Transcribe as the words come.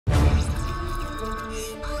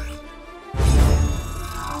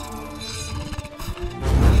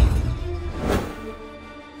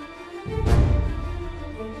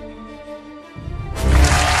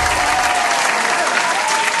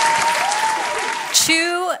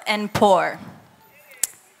Chew and pour.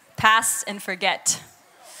 Pass and forget.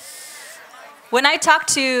 When I talk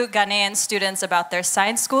to Ghanaian students about their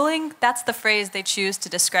science schooling, that's the phrase they choose to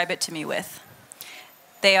describe it to me with.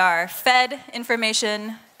 They are fed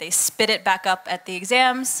information, they spit it back up at the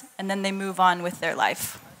exams, and then they move on with their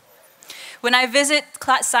life. When I visit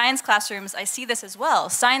science classrooms, I see this as well.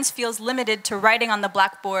 Science feels limited to writing on the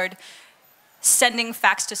blackboard, sending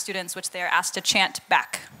facts to students which they are asked to chant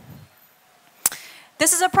back.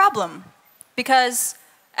 This is a problem because,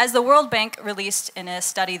 as the World Bank released in a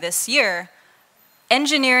study this year,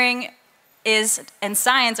 engineering and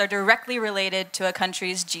science are directly related to a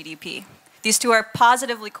country's GDP. These two are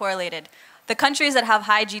positively correlated. The countries that have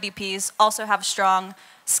high GDPs also have strong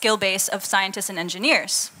skill base of scientists and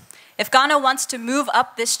engineers. If Ghana wants to move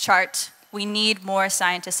up this chart, we need more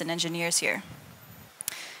scientists and engineers here.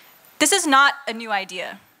 This is not a new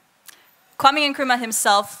idea. Kwame Nkrumah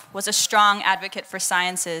himself was a strong advocate for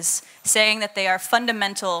sciences, saying that they are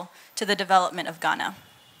fundamental to the development of Ghana.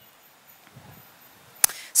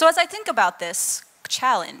 So as I think about this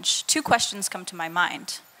challenge, two questions come to my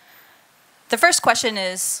mind. The first question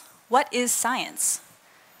is, what is science?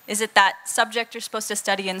 Is it that subject you're supposed to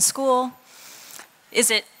study in school? Is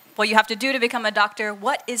it what you have to do to become a doctor?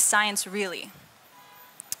 What is science really?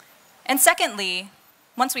 And secondly,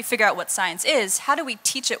 once we figure out what science is, how do we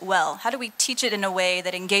teach it well? How do we teach it in a way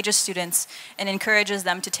that engages students and encourages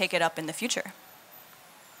them to take it up in the future?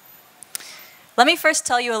 Let me first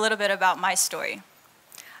tell you a little bit about my story.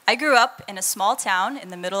 I grew up in a small town in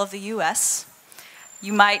the middle of the US.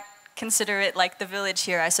 You might consider it like the village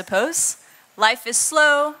here, I suppose. Life is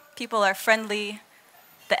slow, people are friendly,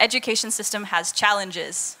 the education system has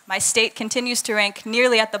challenges. My state continues to rank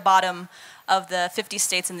nearly at the bottom of the 50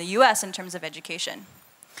 states in the US in terms of education.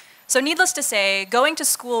 So needless to say, going to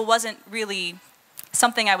school wasn't really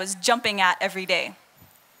something I was jumping at every day.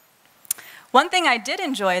 One thing I did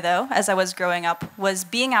enjoy, though, as I was growing up, was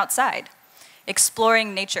being outside,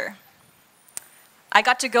 exploring nature. I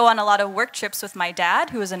got to go on a lot of work trips with my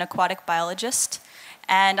dad, who was an aquatic biologist,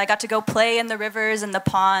 and I got to go play in the rivers and the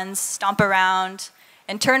ponds, stomp around,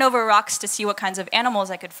 and turn over rocks to see what kinds of animals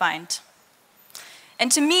I could find.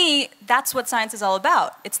 And to me, that's what science is all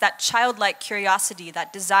about. It's that childlike curiosity,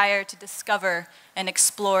 that desire to discover and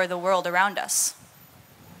explore the world around us.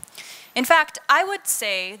 In fact, I would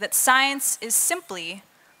say that science is simply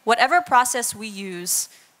whatever process we use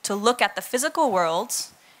to look at the physical world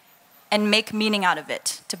and make meaning out of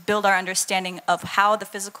it, to build our understanding of how the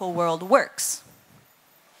physical world works.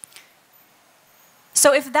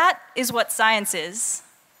 So if that is what science is,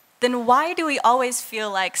 then why do we always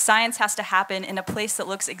feel like science has to happen in a place that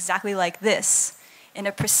looks exactly like this, in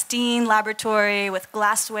a pristine laboratory with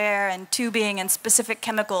glassware and tubing and specific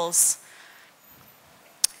chemicals?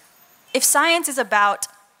 If science is about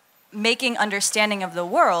making understanding of the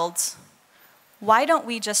world, why don't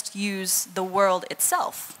we just use the world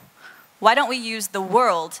itself? Why don't we use the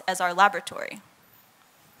world as our laboratory?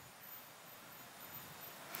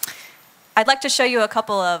 I'd like to show you a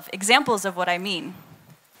couple of examples of what I mean.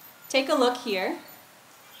 Take a look here.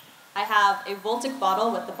 I have a Voltic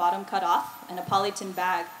bottle with the bottom cut off and a polythene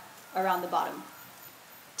bag around the bottom.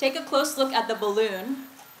 Take a close look at the balloon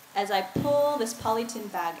as I pull this polythene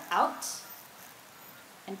bag out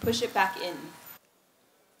and push it back in.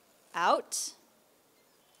 Out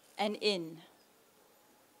and in.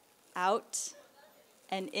 Out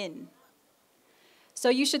and in. So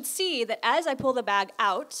you should see that as I pull the bag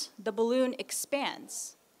out, the balloon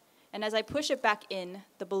expands. And as I push it back in,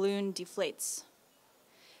 the balloon deflates.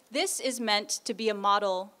 This is meant to be a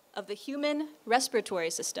model of the human respiratory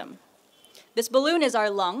system. This balloon is our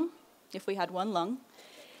lung, if we had one lung.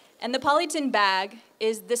 And the polythene bag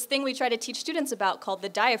is this thing we try to teach students about called the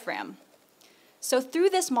diaphragm. So through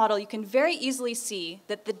this model, you can very easily see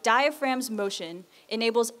that the diaphragm's motion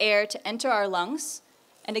enables air to enter our lungs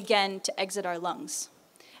and again to exit our lungs.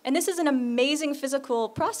 And this is an amazing physical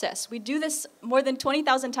process. We do this more than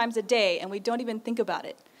 20,000 times a day, and we don't even think about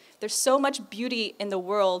it. There's so much beauty in the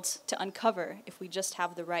world to uncover if we just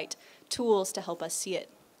have the right tools to help us see it.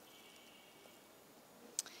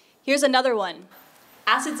 Here's another one,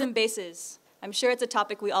 acids and bases. I'm sure it's a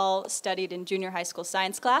topic we all studied in junior high school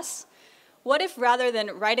science class. What if rather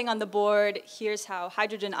than writing on the board, here's how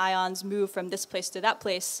hydrogen ions move from this place to that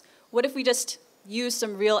place, what if we just use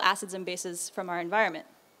some real acids and bases from our environment?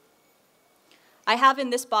 I have in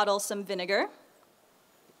this bottle some vinegar,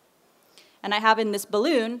 and I have in this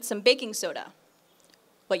balloon some baking soda.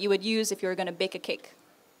 what you would use if you were going to bake a cake.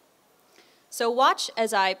 So watch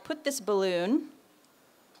as I put this balloon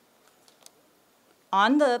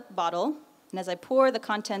on the bottle and as I pour the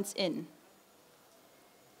contents in.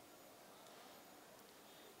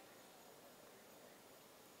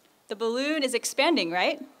 The balloon is expanding,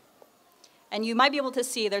 right? And you might be able to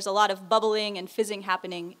see there's a lot of bubbling and fizzing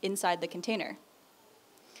happening inside the container.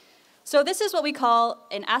 So this is what we call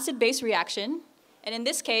an acid-base reaction, and in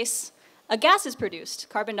this case, a gas is produced,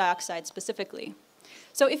 carbon dioxide specifically.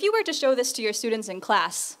 So if you were to show this to your students in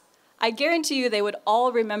class, I guarantee you they would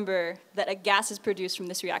all remember that a gas is produced from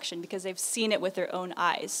this reaction because they've seen it with their own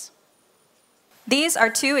eyes. These are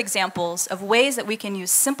two examples of ways that we can use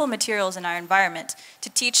simple materials in our environment to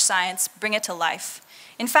teach science, bring it to life.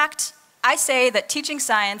 In fact, I say that teaching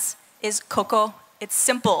science is koko. It's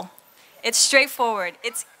simple. It's straightforward.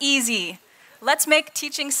 It's easy. Let's make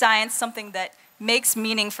teaching science something that makes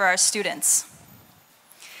meaning for our students.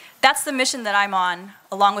 That's the mission that I'm on,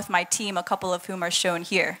 along with my team, a couple of whom are shown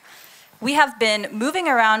here. We have been moving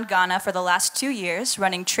around Ghana for the last 2 years,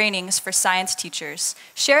 running trainings for science teachers,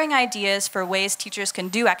 sharing ideas for ways teachers can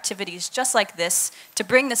do activities just like this to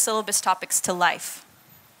bring the syllabus topics to life.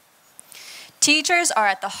 Teachers are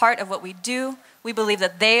at the heart of what we do. We believe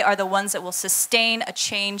that they are the ones that will sustain a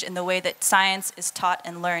change in the way that science is taught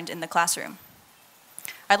and learned in the classroom.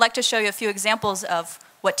 I'd like to show you a few examples of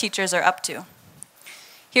what teachers are up to.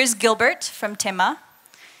 Here's Gilbert from Tema.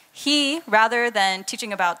 He, rather than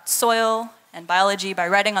teaching about soil and biology by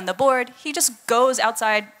writing on the board, he just goes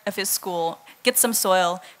outside of his school, gets some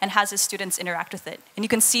soil, and has his students interact with it. And you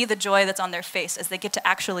can see the joy that's on their face as they get to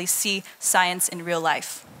actually see science in real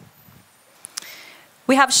life.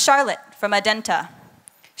 We have Charlotte from Adentan.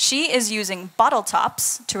 She is using bottle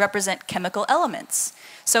tops to represent chemical elements.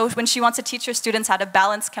 So when she wants to teach her students how to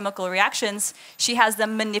balance chemical reactions, she has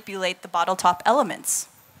them manipulate the bottle top elements.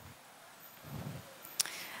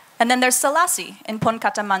 And then there's Selase in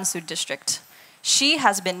Kpone-Katamanso district. She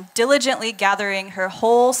has been diligently gathering her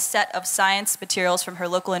whole set of science materials from her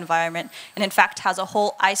local environment, and in fact has a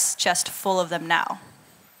whole ice chest full of them now.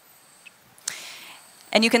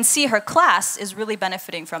 And you can see her class is really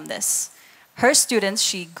benefiting from this. Her students,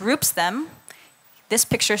 she groups them. This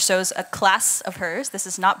picture shows a class of hers. This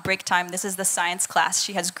is not break time, this is the science class.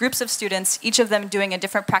 She has groups of students, each of them doing a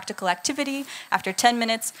different practical activity after 10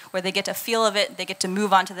 minutes where they get a feel of it, they get to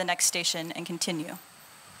move on to the next station and continue.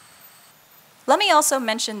 Let me also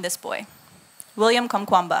mention this boy, William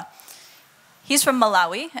Komkwamba. He's from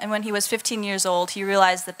Malawi, and when he was 15 years old, he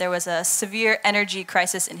realized that there was a severe energy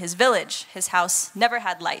crisis in his village. His house never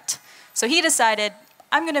had light. So he decided,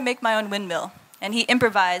 I'm going to make my own windmill. And he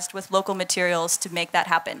improvised with local materials to make that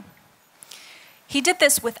happen. He did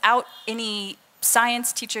this without any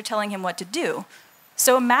science teacher telling him what to do.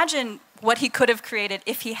 So imagine what he could have created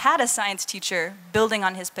if he had a science teacher building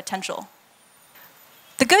on his potential.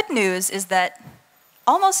 The good news is that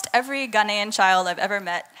almost every Ghanaian child I've ever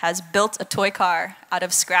met has built a toy car out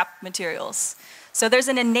of scrap materials. So there's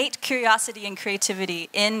an innate curiosity and creativity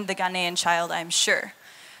in the Ghanaian child, I'm sure.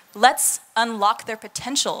 Let's unlock their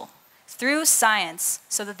potential through science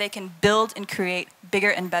so that they can build and create bigger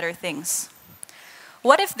and better things.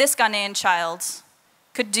 What if this Ghanaian child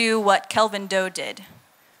could do what Kelvin Doe did?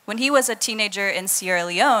 When he was a teenager in Sierra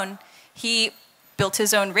Leone, he built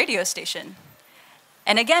his own radio station.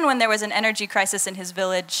 And again, when there was an energy crisis in his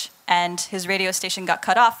village and his radio station got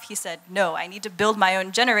cut off, he said, no, I need to build my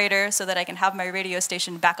own generator so that I can have my radio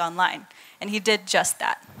station back online. And he did just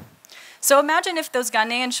that. So imagine if those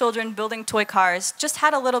Ghanaian children building toy cars just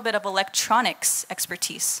had a little bit of electronics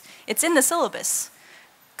expertise. It's in the syllabus.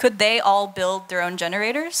 Could they all build their own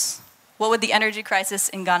generators? What would the energy crisis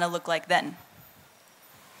in Ghana look like then?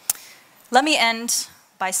 Let me end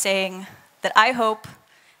by saying that I hope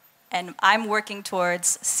and I'm working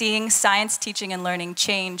towards seeing science teaching and learning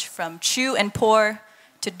change from chew and pour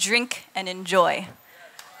to drink and enjoy.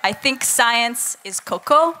 I think science is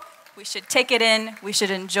koko. We should take it in, we should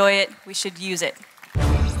enjoy it, we should use it.